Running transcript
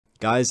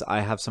Guys, I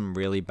have some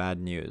really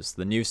bad news.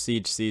 The new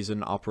Siege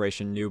season,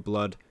 Operation New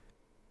Blood,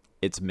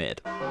 it's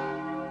mid.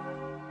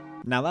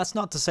 Now, that's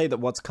not to say that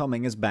what's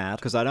coming is bad,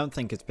 because I don't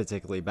think it's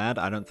particularly bad.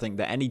 I don't think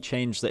that any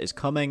change that is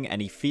coming,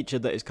 any feature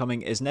that is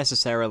coming, is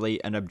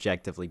necessarily an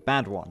objectively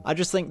bad one. I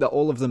just think that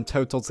all of them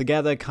total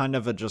together kind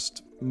of are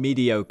just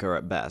mediocre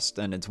at best,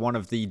 and it's one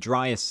of the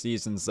driest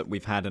seasons that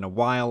we've had in a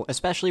while,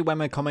 especially when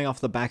we're coming off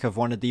the back of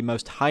one of the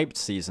most hyped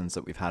seasons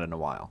that we've had in a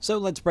while. So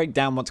let's break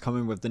down what's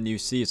coming with the new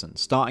season,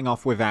 starting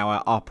off with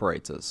our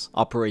operators.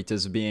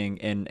 Operators being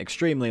in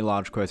extremely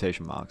large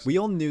quotation marks. We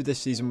all knew this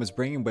season was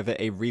bringing with it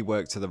a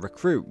rework to the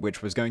recruit,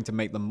 which was going to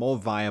make them more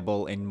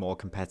viable in more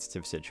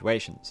competitive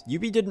situations.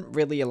 UB didn't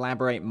really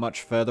elaborate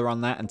much further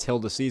on that until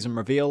the season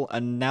reveal,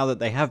 and now that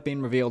they have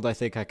been revealed, I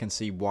think I can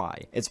see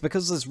why. It's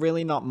because there's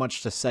really not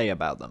much to say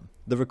about them.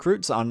 The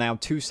recruits are now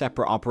two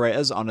separate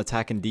operators on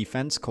attack and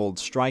defense called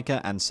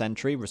Striker and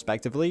Sentry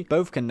respectively.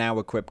 Both can now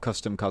equip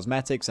custom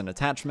cosmetics and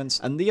attachments,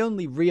 and the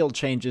only real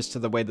changes to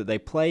the way that they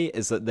play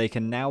is that they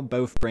can now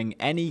both bring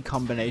any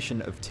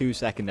combination of two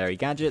secondary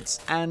gadgets,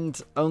 and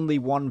only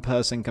one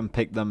person can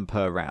pick them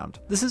per round.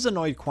 This has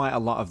annoyed quite a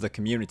lot of the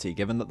community,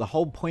 given that the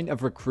whole point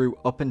of recruit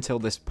up until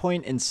this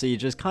point in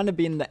Siege has kind of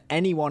been that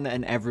anyone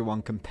and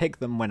everyone can pick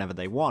them whenever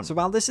they want. So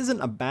while this isn't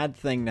a bad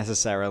thing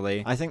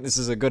necessarily, I think this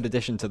is a good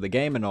addition to the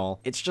game and all,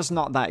 it's just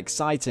not that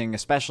exciting,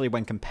 especially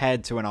when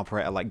compared to an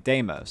operator like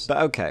Deimos. But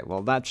okay,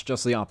 well that's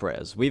just the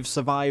operators. We've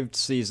survived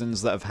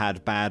seasons that have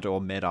had bad or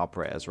mid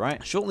operators,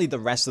 right? Surely the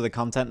rest of the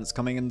content that's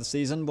coming in the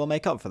season will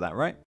make up for that,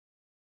 right?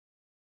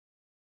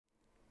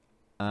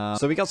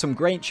 So we got some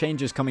great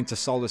changes coming to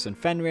Solus and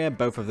Fenrir.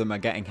 Both of them are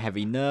getting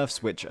heavy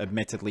nerfs, which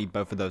admittedly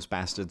both of those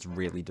bastards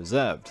really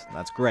deserved.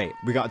 That's great.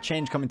 We got a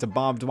change coming to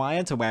Barbed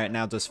Wire to where it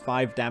now does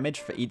 5 damage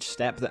for each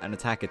step that an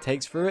attacker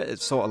takes through it.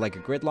 It's sort of like a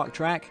gridlock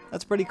track.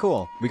 That's pretty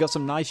cool. We got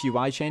some nice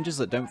UI changes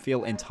that don't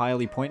feel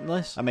entirely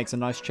pointless. That makes a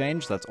nice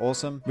change. That's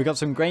awesome. We got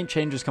some great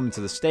changes coming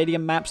to the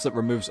stadium maps that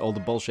removes all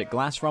the bullshit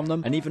glass from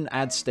them and even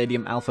adds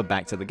Stadium Alpha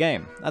back to the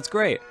game. That's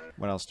great.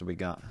 What else do we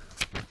got?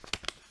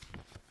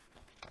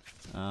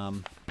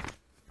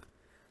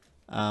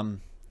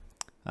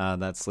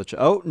 That's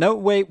literally— oh, no,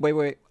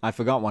 wait. I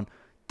forgot one.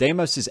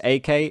 Deimos'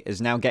 AK is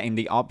now getting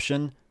the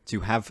option to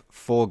have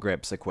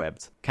foregrips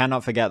equipped.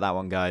 Cannot forget that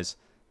one, guys.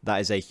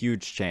 That is a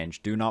huge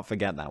change. Do not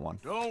forget that one.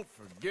 Don't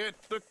forget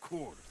the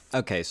quarter.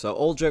 Okay, so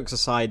all jokes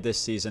aside, this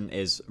season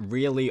is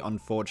really,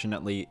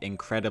 unfortunately,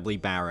 incredibly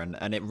barren,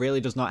 and it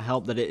really does not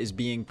help that it is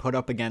being put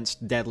up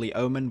against Deadly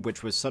Omen,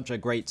 which was such a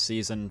great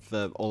season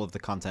for all of the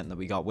content that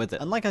we got with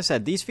it. And like I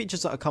said, these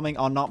features that are coming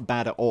are not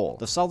bad at all.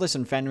 The Solus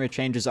and Fenrir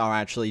changes are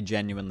actually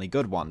genuinely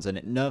good ones, and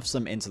it nerfs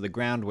them into the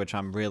ground, which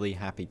I'm really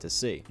happy to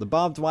see. The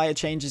Barbed Wire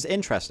change is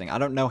interesting. I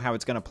don't know how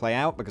it's going to play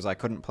out, because I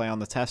couldn't play on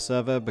the test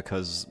server,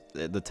 because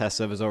the test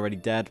server's already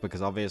dead,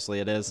 because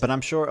obviously it is. But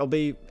I'm sure it'll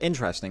be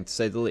interesting, to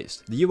say the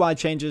least. The UI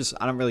changes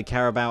I don't really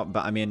care about,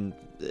 but I mean,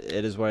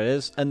 it is what it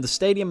is. And the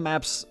stadium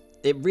maps,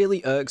 it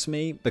really irks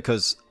me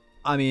because,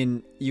 I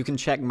mean, you can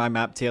check my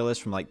map tier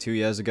list from like 2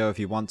 years ago if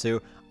you want to.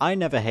 I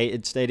never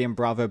hated Stadium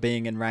Bravo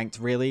being in ranked,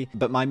 really,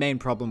 but my main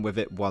problem with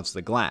it was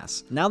the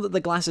glass. Now that the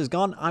glass is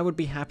gone, I would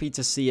be happy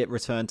to see it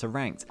return to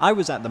ranked. I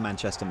was at the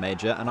Manchester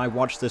Major, and I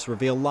watched this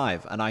reveal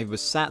live, and I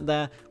was sat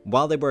there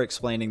while they were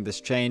explaining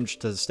this change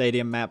to the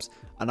stadium maps,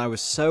 and I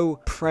was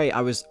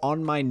I was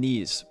on my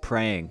knees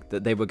praying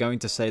that they were going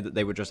to say that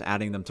they were just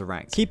adding them to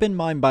ranked. Keep in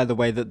mind, by the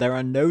way, that there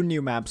are no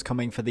new maps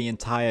coming for the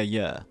entire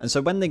year. And so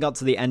when they got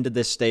to the end of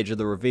this stage of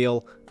the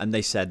reveal, and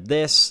they said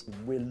this—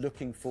 we're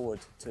looking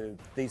forward to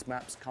these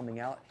maps coming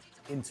out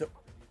into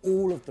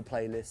all of the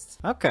playlists.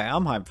 Okay,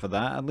 I'm hyped for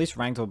that. At least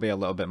ranked will be a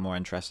little bit more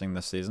interesting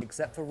this season.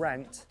 Except for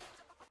ranked.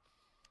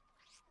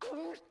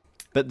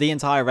 But the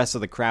entire rest of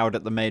the crowd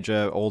at the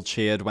Major all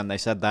cheered when they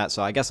said that,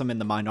 so I guess I'm in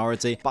the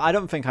minority. But I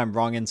don't think I'm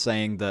wrong in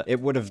saying that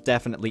it would have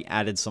definitely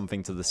added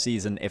something to the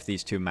season if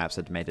these two maps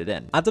had made it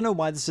in. I don't know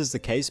why this is the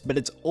case, but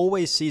it's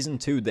always Season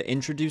 2 that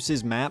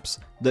introduces maps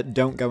that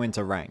don't go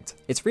into ranked.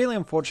 It's really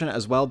unfortunate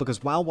as well,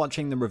 because while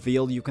watching the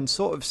reveal, you can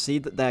sort of see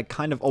that they're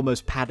kind of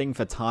almost padding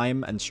for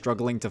time and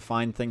struggling to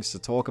find things to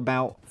talk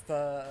about.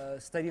 For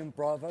Stadium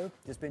Bravo,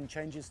 there's been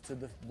changes to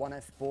the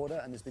 1F border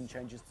and there's been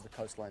changes to the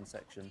coastline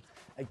section.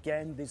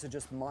 Again, these are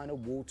just minor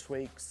wall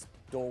tweaks,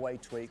 doorway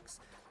tweaks,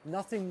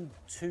 nothing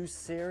too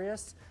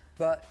serious,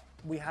 but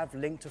we have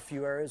linked a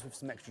few areas with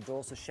some extra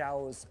doors. So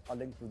showers are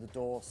linked with the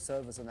door,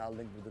 servers are now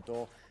linked with the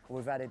door, and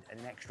we've added an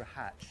extra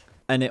hatch.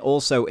 And it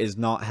also is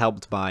not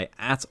helped by,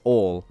 at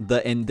all,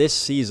 that in this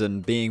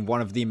season being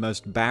one of the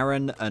most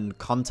barren and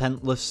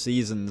contentless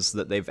seasons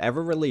that they've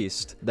ever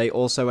released, they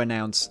also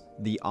announce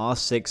the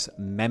R6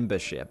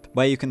 membership,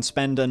 where you can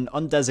spend an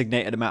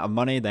undesignated amount of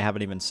money— they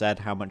haven't even said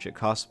how much it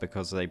costs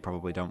because they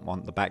probably don't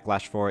want the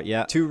backlash for it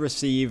yet— to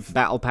receive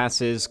battle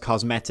passes,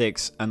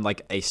 cosmetics, and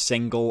like a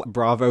single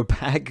Bravo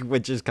pack,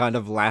 which is kind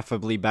of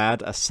laughably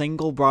bad. A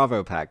single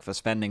Bravo pack for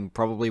spending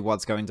probably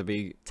what's going to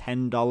be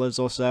 $10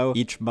 or so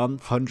each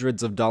month, hundreds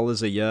hundreds of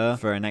dollars a year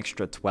for an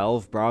extra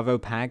 12 Bravo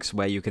packs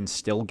where you can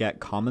still get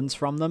commons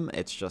from them.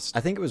 It's just,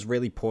 I think it was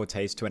really poor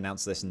taste to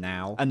announce this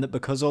now, and that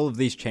because all of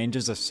these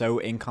changes are so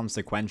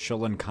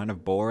inconsequential and kind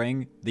of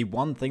boring, the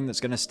one thing that's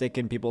going to stick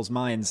in people's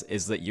minds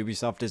is that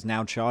Ubisoft is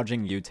now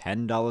charging you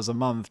 $10 a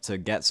month to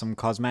get some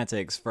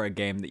cosmetics for a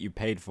game that you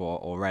paid for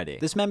already.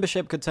 This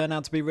membership could turn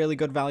out to be really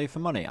good value for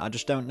money, I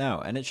just don't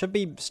know, and it should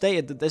be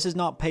stated that this is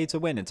not pay to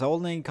win, it's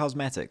only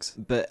cosmetics,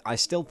 but I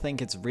still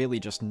think it's really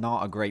just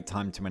not a great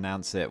time to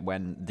announce it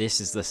when this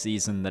is the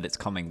season that it's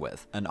coming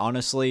with. And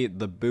honestly,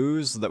 the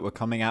boos that were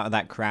coming out of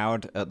that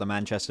crowd at the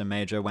Manchester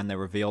Major when they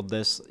revealed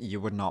this, you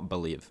would not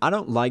believe. I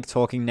don't like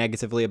talking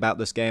negatively about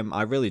this game,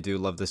 I really do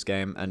love this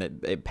game, and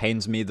it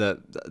pains me that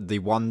the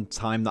one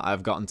time that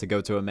I've gotten to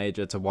go to a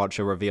major to watch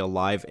a reveal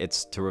live,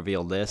 it's to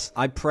reveal this.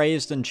 I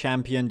praised and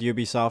championed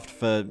Ubisoft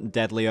for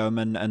Deadly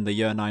Omen and the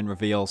Year 9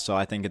 reveal, so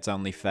I think it's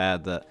only fair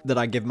that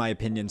I give my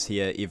opinions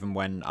here even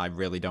when I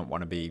really don't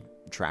want to be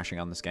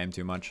trashing on this game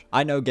too much.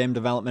 I know game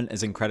development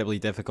is incredibly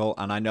difficult,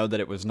 and I know that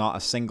it was not a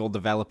single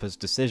developer's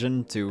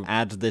decision to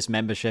add this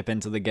membership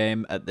into the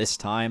game at this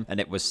time, and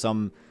it was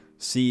some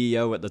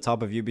CEO at the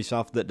top of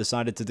Ubisoft that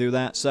decided to do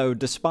that. So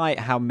despite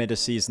how mid a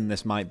season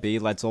this might be,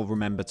 let's all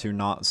remember to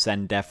not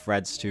send death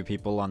threats to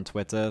people on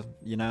Twitter,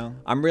 you know?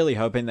 I'm really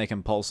hoping they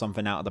can pull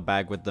something out of the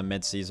bag with the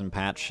mid-season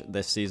patch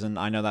this season.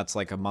 I know that's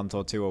like a month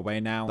or two away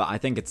now, but I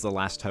think it's the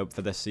last hope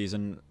for this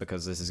season,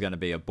 because this is going to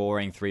be a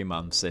boring 3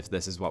 months if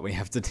this is what we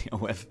have to deal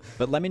with.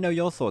 But let me know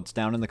your thoughts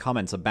down in the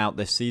comments about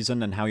this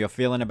season and how you're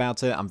feeling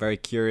about it. I'm very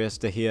curious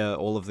to hear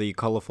all of the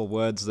colorful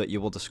words that you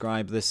will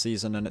describe this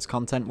season and its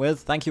content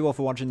with. Thank you all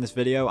for watching this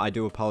video. I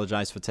do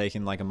apologize for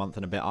taking like a month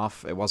and a bit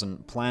off. It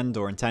wasn't planned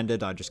or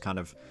intended. I just kind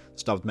of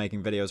stopped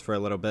making videos for a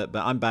little bit,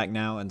 but I'm back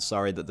now, and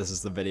sorry that this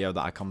is the video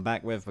that I come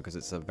back with because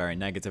it's a very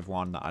negative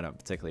one that I don't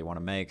particularly want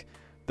to make.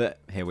 But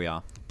here we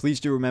are. Please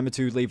do remember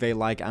to leave a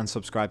like and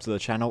subscribe to the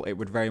channel. It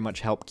would very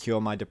much help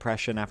cure my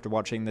depression after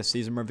watching this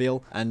season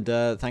reveal. And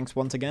thanks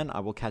once again.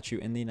 I will catch you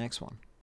in the next one.